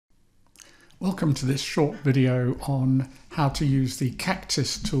Welcome to this short video on how to use the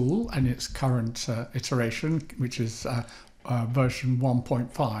CACTISS tool and its current iteration, which is version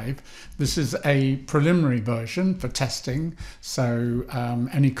 1.5. This is a preliminary version for testing, so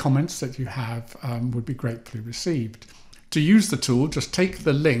any comments that you have would be gratefully received. To use the tool, just take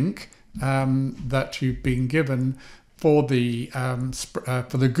the link that you've been given for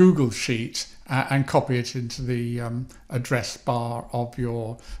the Google Sheet and copy it into the address bar of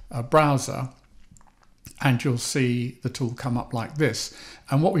your browser, and you'll see the tool come up like this.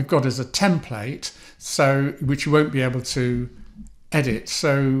 And what we've got is a template, which you won't be able to edit.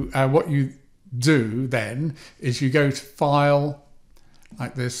 So what you do then is you go to File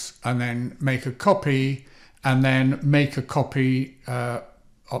like this, and then make a copy, and then make a copy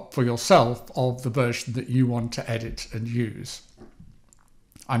for yourself of the version that you want to edit and use.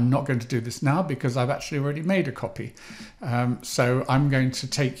 I'm not going to do this now because I've actually already made a copy. So I'm going to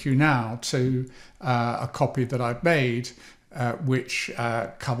take you now to a copy that I've made which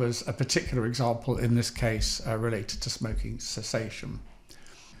covers a particular example, in this case related to smoking cessation.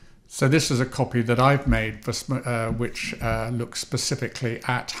 So this is a copy that I've made for which looks specifically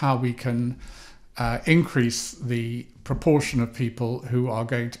at how we can increase the proportion of people who are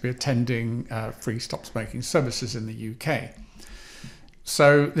going to be attending free stop smoking services in the UK.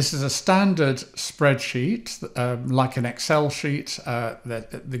 So this is a standard spreadsheet, like an Excel sheet.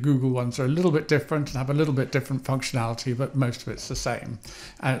 The Google ones are a little bit different and have a little bit different functionality, but most of it's the same.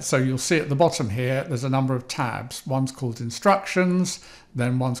 So you'll see at the bottom here, there's a number of tabs. One's called Instructions,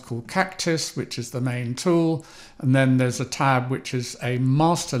 then one's called CACTISS, which is the main tool, and then there's a tab which is a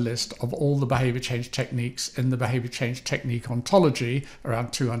master list of all the behaviour change techniques in the behaviour change technique ontology,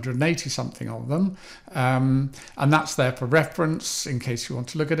 around 280 something of them, and that's there for reference in case you want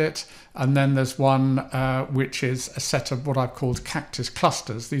to look at it. And then there's one which is a set of what I've called CACTISS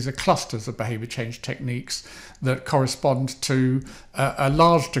clusters. These are clusters of behaviour change techniques that correspond to a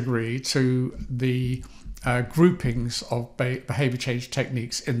large degree to the groupings of behaviour change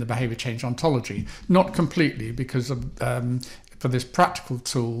techniques in the behaviour change ontology. Not completely, because for this practical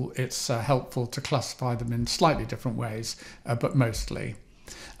tool it's helpful to classify them in slightly different ways, but mostly.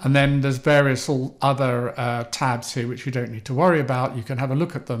 And then there's various other tabs here which you don't need to worry about. You can have a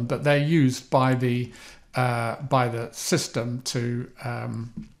look at them, but they're used by the system to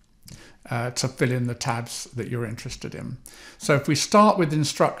fill in the tabs that you're interested in. So if we start with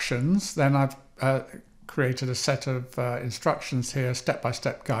instructions, then I've created a set of instructions here,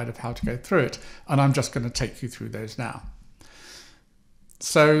 step-by-step guide of how to go through it, and I'm just going to take you through those now.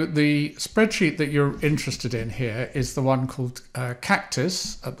 So the spreadsheet that you're interested in here is the one called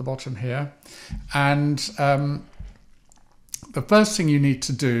CACTISS at the bottom here, and the first thing you need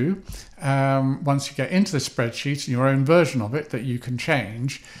to do once you get into the spreadsheet, and your own version of it that you can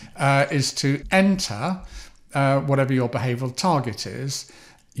change, is to enter whatever your behavioural target is,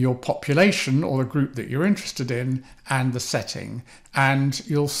 your population or the group that you're interested in, and the setting. And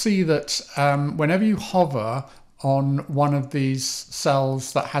you'll see that whenever you hover on one of these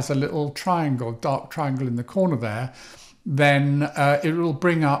cells that has a little triangle, dark triangle in the corner there, then it will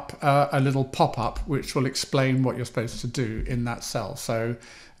bring up a little pop-up which will explain what you're supposed to do in that cell. So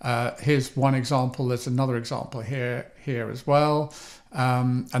here's one example, there's another example here as well,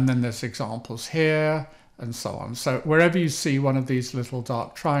 and then there's examples here, and so on. So wherever you see one of these little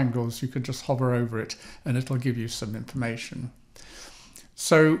dark triangles, you can just hover over it and it'll give you some information.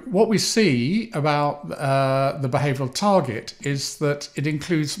 So what we see about the behavioural target is that it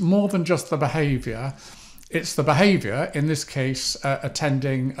includes more than just the behaviour. It's the behaviour, in this case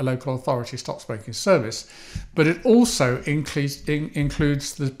attending a local authority stop smoking service, but it also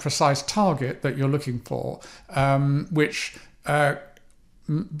includes the precise target that you're looking for, which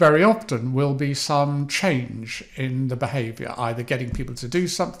very often will be some change in the behaviour, either getting people to do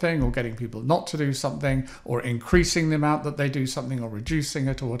something or getting people not to do something, or increasing the amount that they do something or reducing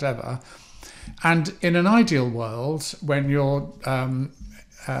it or whatever. And in an ideal world, when you're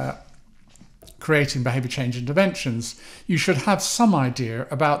creating behaviour change interventions, you should have some idea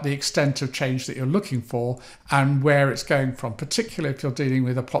about the extent of change that you're looking for and where it's going from, particularly if you're dealing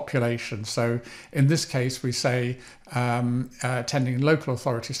with a population. So in this case, we say attending local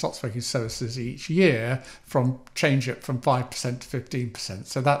authority stop smoking services each year, change it from 5% to 15%.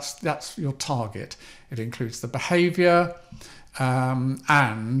 So that's your target. It includes the behaviour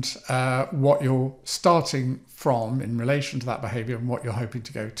and what you're starting from in relation to that behaviour and what you're hoping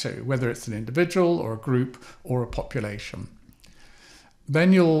to go to, whether it's an individual or a group or a population.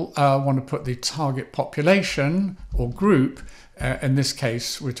 Then you'll want to put the target population or group. In this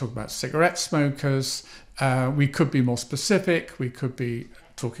case, we're talking about cigarette smokers. We could be more specific. We could be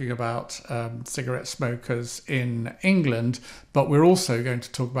talking about cigarette smokers in England, but we're also going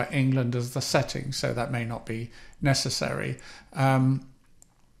to talk about England as the setting, so that may not be necessary.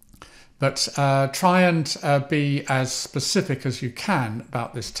 But try and be as specific as you can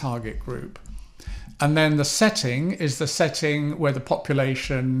about this target group. And then the setting is the setting where the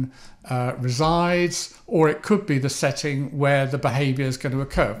population resides, or it could be the setting where the behaviour is going to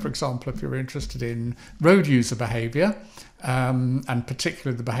occur. For example, if you're interested in road user behaviour, and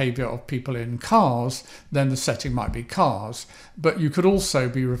particularly the behaviour of people in cars, then the setting might be cars. But you could also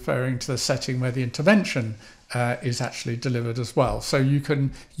be referring to the setting where the intervention is actually delivered as well. So you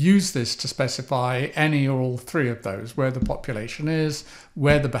can use this to specify any or all three of those, where the population is,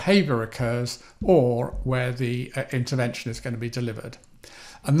 where the behaviour occurs, or where the intervention is going to be delivered.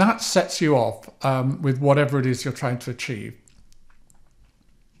 And that sets you off with whatever it is you're trying to achieve.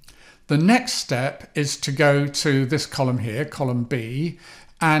 The next step is to go to this column here, column B,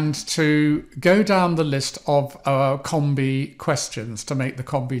 and to go down the list of COM-B questions to make the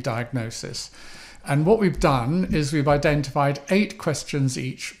COM-B diagnosis. And what we've done is we've identified 8 questions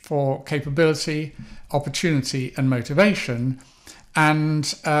each for capability, opportunity, and motivation. And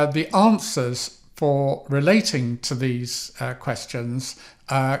the answers for relating to these questions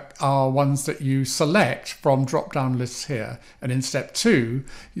are ones that you select from drop-down lists here. And in step 2,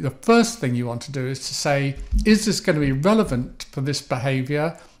 the first thing you want to do is to say, is this going to be relevant for this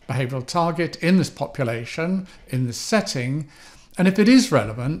behavioural target in this population, in this setting? And if it is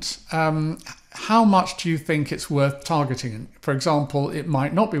relevant, how much do you think it's worth targeting? For example, it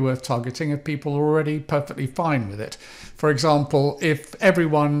might not be worth targeting if people are already perfectly fine with it. For example, if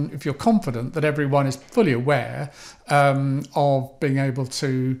you're confident that everyone is fully aware of being able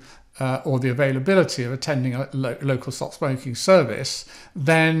to, or the availability of attending a local stop smoking service,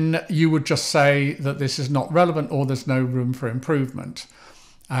 then you would just say that this is not relevant, or there's no room for improvement,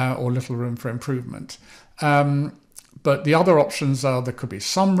 or little room for improvement. But the other options are there could be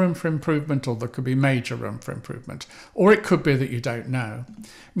some room for improvement, or there could be major room for improvement, or it could be that you don't know.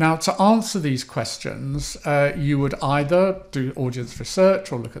 Now, to answer these questions, you would either do audience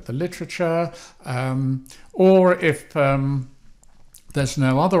research or look at the literature, or if there's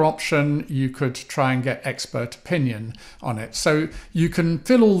no other option, you could try and get expert opinion on it. So you can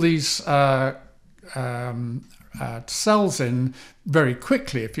fill all these cells in very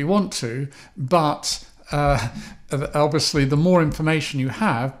quickly if you want to, but obviously the more information you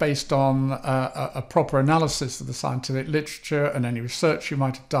have based on a proper analysis of the scientific literature and any research you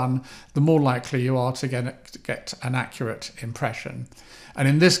might have done, the more likely you are to get an accurate impression. And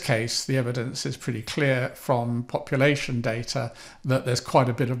in this case, the evidence is pretty clear from population data that there's quite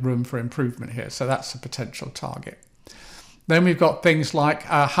a bit of room for improvement here. So that's a potential target. Then we've got things like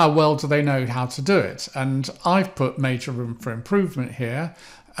how well do they know how to do it? And I've put major room for improvement here.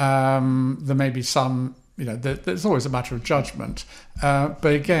 There may be some, there's always a matter of judgment. But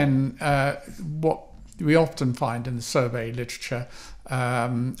again, what we often find in the survey literature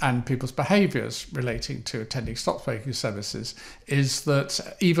and people's behaviours relating to attending stop smoking services is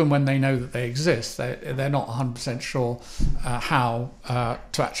that even when they know that they exist, they're not 100% sure how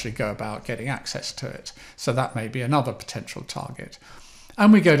to actually go about getting access to it. So that may be another potential target.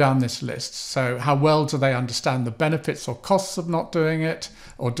 And we go down this list. So how well do they understand the benefits or costs of not doing it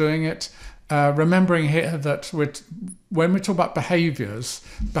or doing it? Remembering here that when we talk about behaviours,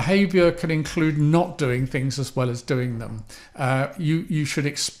 behaviour can include not doing things as well as doing them. You should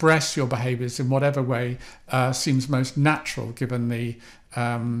express your behaviours in whatever way seems most natural given the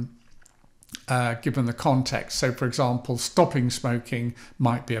context. So, for example, stopping smoking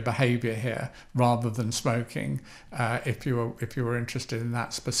might be a behaviour here rather than smoking, if you were interested in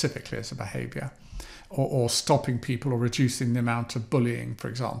that specifically as a behaviour. Or stopping people or reducing the amount of bullying, for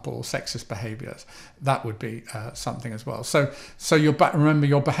example, or sexist behaviours. That would be something as well. So remember,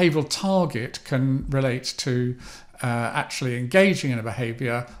 your behavioural target can relate to actually engaging in a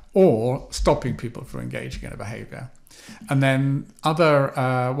behaviour or stopping people from engaging in a behaviour. And then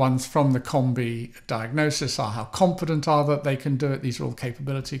other ones from the COM-B diagnosis are how confident are that they can do it. These are all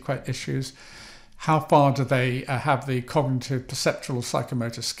capability issues. How far do they have the cognitive, perceptual, or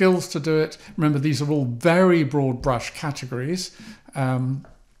psychomotor skills to do it? Remember, these are all very broad brush categories. And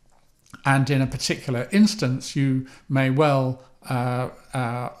in a particular instance, you may well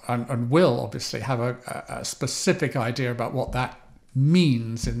and will obviously have a specific idea about what that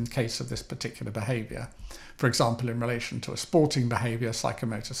means in case of this particular behaviour. For example, in relation to a sporting behaviour,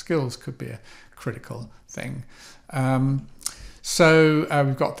 psychomotor skills could be a critical thing. So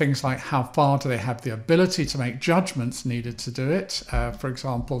we've got things like how far do they have the ability to make judgments needed to do it, for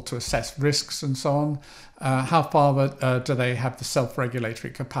example, to assess risks and so on. How far do they have the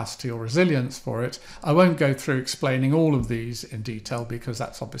self-regulatory capacity or resilience for it? I won't go through explaining all of these in detail because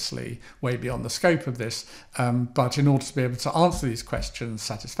that's obviously way beyond the scope of this. But in order to be able to answer these questions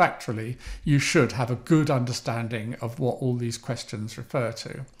satisfactorily, you should have a good understanding of what all these questions refer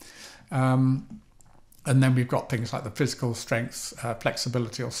to. And then we've got things like the physical strength,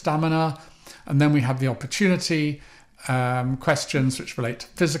 flexibility or stamina. And then we have the opportunity questions which relate to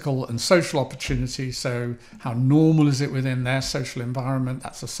physical and social opportunity. So how normal is it within their social environment?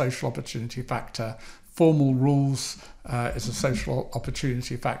 That's a social opportunity factor. Formal rules is a social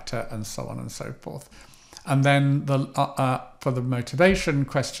opportunity factor, and so on and so forth. And then for the motivation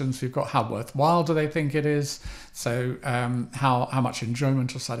questions, we've got how worthwhile do they think it is? So how much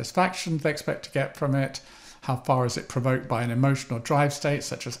enjoyment or satisfaction do they expect to get from it? How far is it provoked by an emotional drive state,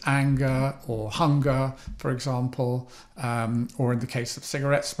 such as anger or hunger, for example, or in the case of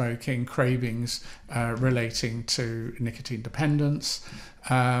cigarette smoking, cravings relating to nicotine dependence?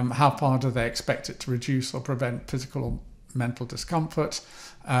 How far do they expect it to reduce or prevent physical or mental discomfort?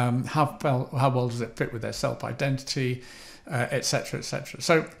 How well does it fit with their self-identity, etc., etc.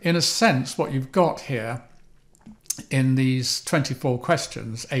 So in a sense, what you've got here in these 24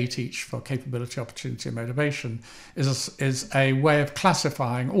 questions, 8 each for capability, opportunity and motivation, is a way of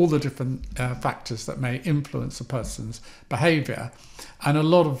classifying all the different factors that may influence a person's behaviour. And a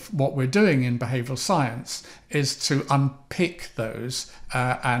lot of what we're doing in behavioural science is to unpick those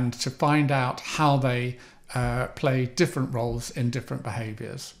and to find out how they play different roles in different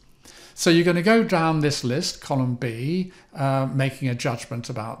behaviours. So you're going to go down this list, column B, making a judgment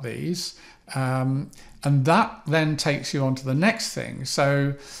about these. And that then takes you on to the next thing.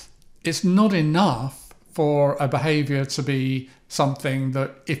 So it's not enough for a behaviour to be something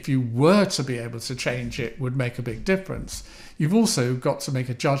that if you were to be able to change it would make a big difference. You've also got to make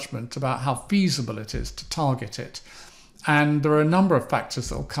a judgment about how feasible it is to target it. And there are a number of factors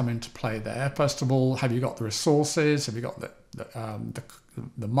that will come into play there. First of all, have you got the resources? Have you got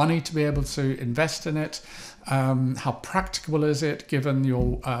the money to be able to invest in it? How practicable is it given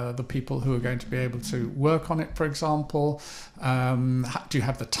the people who are going to be able to work on it, for example? Do you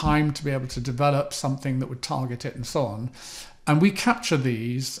have the time to be able to develop something that would target it and so on? And we capture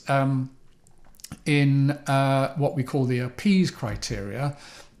these in what we call the appease criteria,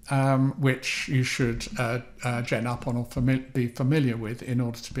 which you should gen up on or be familiar with in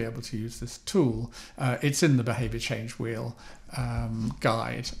order to be able to use this tool. It's in the Behaviour Change Wheel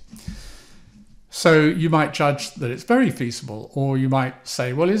guide. So you might judge that it's very feasible, or you might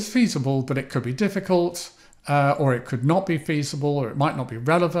say, well, it's feasible, but it could be difficult, or it could not be feasible, or it might not be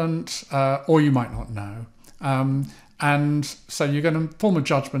relevant, or you might not know. And so you're going to form a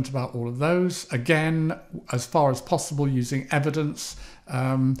judgment about all of those, again, as far as possible using evidence,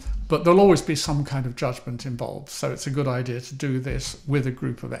 but there'll always be some kind of judgment involved. So it's a good idea to do this with a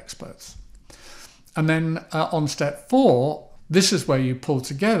group of experts. And then on step 4, this is where you pull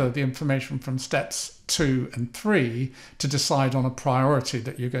together the information from steps 2 and 3 to decide on a priority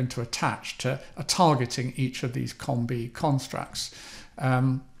that you're going to attach to targeting each of these COM-B constructs.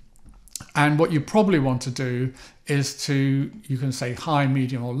 And what you probably want to do is to, you can say high,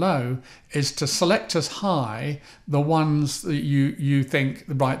 medium or low, is to select as high the ones that you think,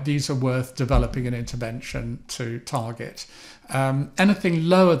 right, these are worth developing an intervention to target. Anything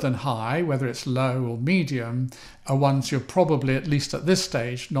lower than high, whether it's low or medium, are ones you're probably, at least at this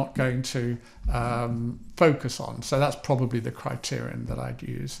stage, not going to focus on. So that's probably the criterion that I'd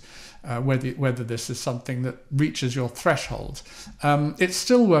use, whether this is something that reaches your threshold. It's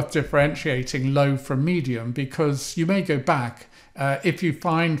still worth differentiating low from medium, because you may go back if you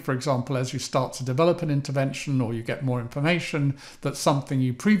find, for example, as you start to develop an intervention or you get more information, that something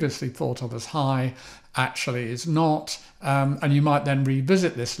you previously thought of as high actually is not, and you might then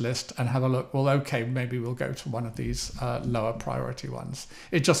revisit this list and have a look, well, okay, maybe we'll go to one of these lower priority ones.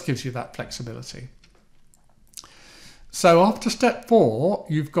 It just gives you that flexibility. So after step 4,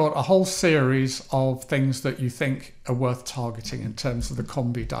 you've got a whole series of things that you think are worth targeting in terms of the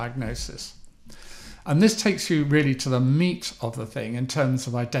COM-B diagnosis. And this takes you really to the meat of the thing in terms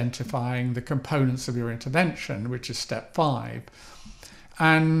of identifying the components of your intervention, which is step 5.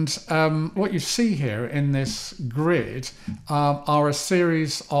 And what you see here in this grid are a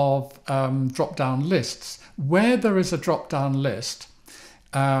series of drop-down lists. Where there is a drop-down list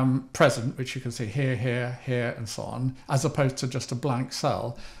present, which you can see here, here, here, and so on, as opposed to just a blank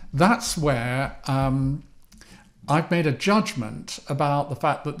cell, that's where I've made a judgment about the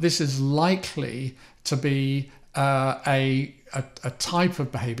fact that this is likely to be a a type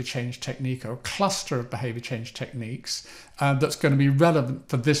of behavior change technique or a cluster of behavior change techniques that's going to be relevant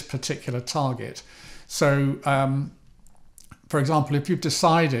for this particular target. So, for example, if you've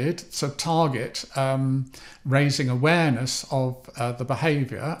decided to target raising awareness of the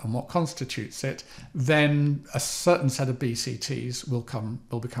behavior and what constitutes it, then a certain set of BCTs will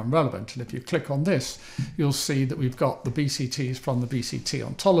become relevant. And if you click on this, you'll see that we've got the BCTs from the BCT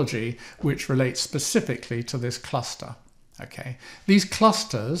ontology, which relates specifically to this cluster. Okay, these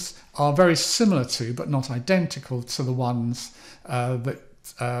clusters are very similar to, but not identical to, the ones the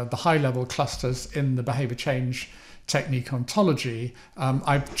high-level clusters in the behavior change technique ontology.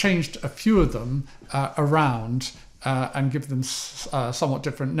 I've changed a few of them around and give them somewhat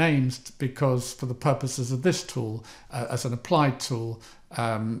different names because, for the purposes of this tool, as an applied tool,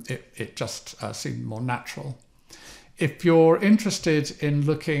 it just seemed more natural. If you're interested in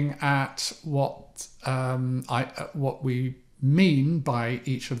looking at what we mean by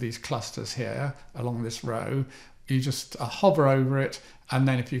each of these clusters here along this row, you just hover over it, and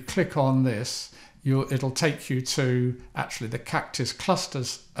then if you click on this, it'll take you to actually the CACTISS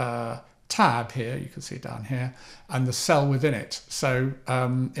clusters tab here. You can see it down here, and the cell within it. So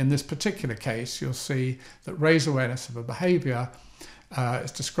in this particular case, you'll see that raise awareness of a behavior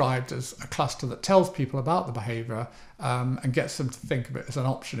is described as a cluster that tells people about the behavior and gets them to think of it as an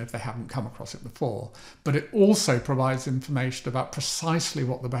option if they haven't come across it before. But it also provides information about precisely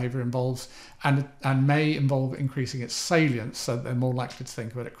what the behavior involves and may involve increasing its salience, so that they're more likely to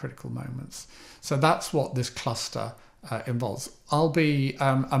think of it at critical moments. So that's what this cluster involves. I'll be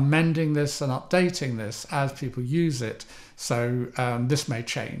amending this and updating this as people use it, so this may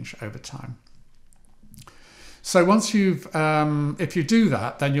change over time. So once you've, if you do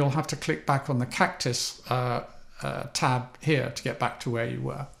that, then you'll have to click back on the CACTISS tab here to get back to where you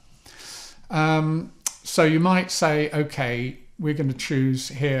were. So you might say, okay, we're going to choose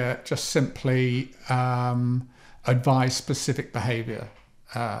here just simply advise specific behavior,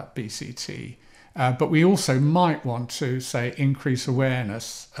 BCT. But we also might want to say increase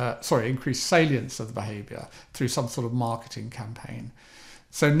awareness, increase salience of the behavior through some sort of marketing campaign.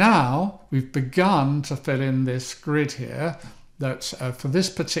 So now we've begun to fill in this grid here that for this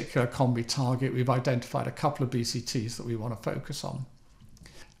particular combi target, we've identified a couple of BCTs that we want to focus on.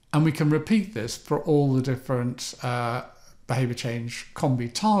 And we can repeat this for all the different behavior change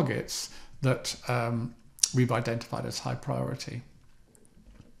combi targets that we've identified as high priority.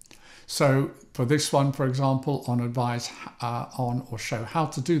 So for this one, for example, on advise on or show how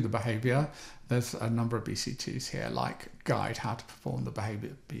to do the behavior, there's a number of BCTs here, like guide how to perform the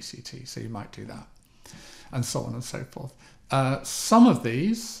behavior BCT. So you might do that, and so on and so forth. Some of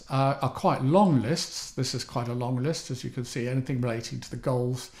these are quite long lists. This is quite a long list, as you can see, anything relating to the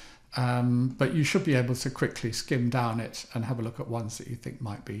goals. But you should be able to quickly skim down it and have a look at ones that you think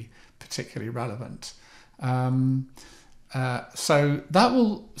might be particularly relevant. So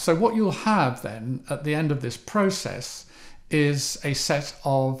what you'll have then at the end of this process is a set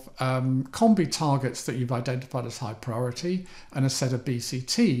of combi targets that you've identified as high priority and a set of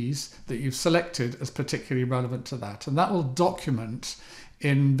BCTs that you've selected as particularly relevant to that. And that will document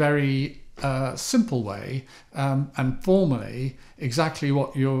in very simple way and formally exactly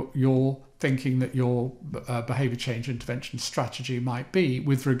what you're thinking that your behavior change intervention strategy might be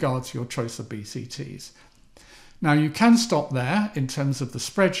with regard to your choice of BCTs. Now you can stop there in terms of the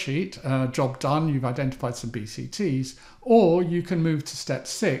spreadsheet, job done, you've identified some BCTs, or you can move to step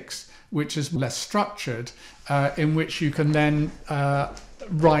 6, which is less structured, in which you can then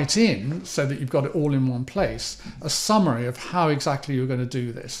write in, so that you've got it all in one place, a summary of how exactly you're going to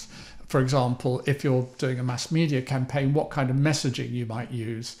do this. For example, if you're doing a mass media campaign, what kind of messaging you might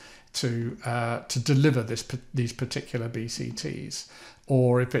use to deliver these particular BCTs.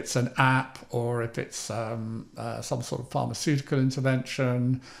 Or if it's an app, or if it's some sort of pharmaceutical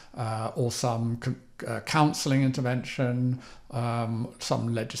intervention, or some counselling intervention,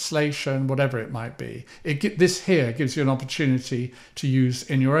 some legislation, whatever it might be. This here gives you an opportunity to use,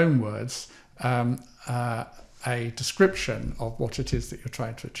 in your own words, a description of what it is that you're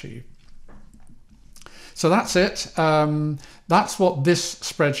trying to achieve. So that's it. That's what this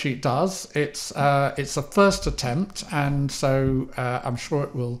spreadsheet does. It's a first attempt, and so I'm sure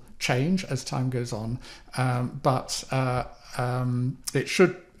it will change as time goes on. But it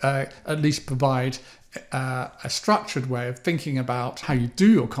should at least provide a structured way of thinking about how you do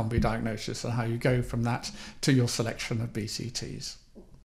your combi diagnosis and how you go from that to your selection of BCTs.